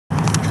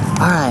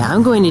Alright,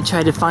 I'm going to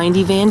try to find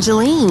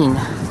Evangeline.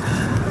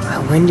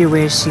 I wonder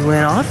where she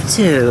went off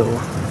to.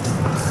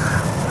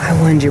 I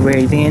wonder where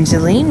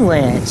Evangeline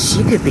went.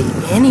 She could be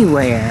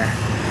anywhere.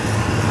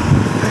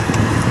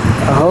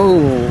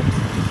 Oh,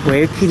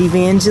 where could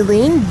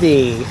Evangeline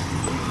be?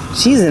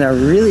 She's in a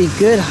really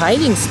good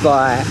hiding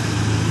spot.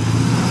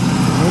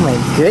 Oh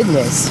my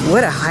goodness,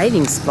 what a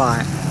hiding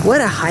spot.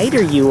 What a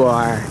hider you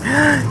are.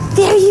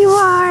 There you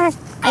are.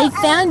 I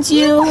found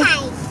you.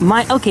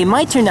 Okay,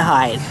 my turn to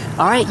hide.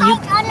 All right, you.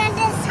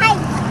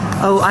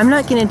 Oh, I'm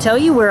not going to tell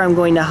you where I'm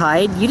going to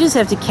hide. You just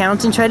have to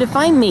count and try to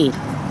find me.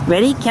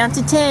 Ready? Count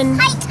to 10.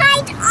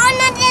 Hide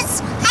under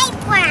this high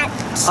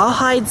branch. I'll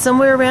hide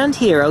somewhere around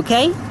here,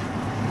 okay?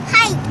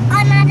 Hide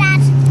under that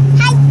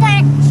high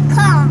branch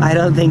car. I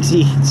don't think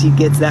she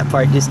gets that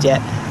part just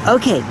yet.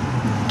 Okay,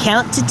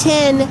 count to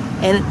 10.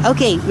 And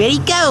okay, ready?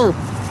 Go.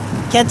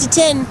 Count to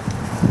 10.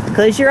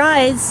 Close your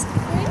eyes.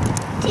 1,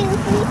 2, 3, 4,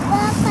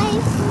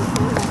 5, 6,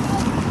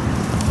 7,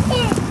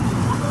 8, 10.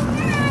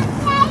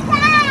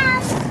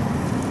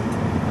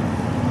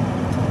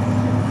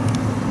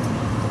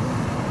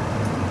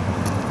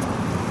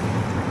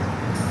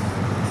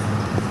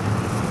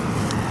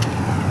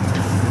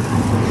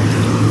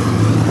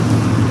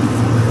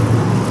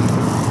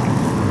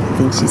 I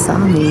think she saw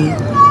me.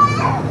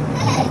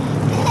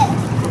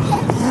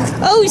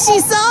 Oh, she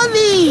saw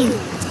me!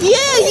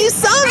 Yeah, you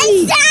saw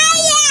me! I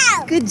saw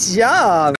you! Good job!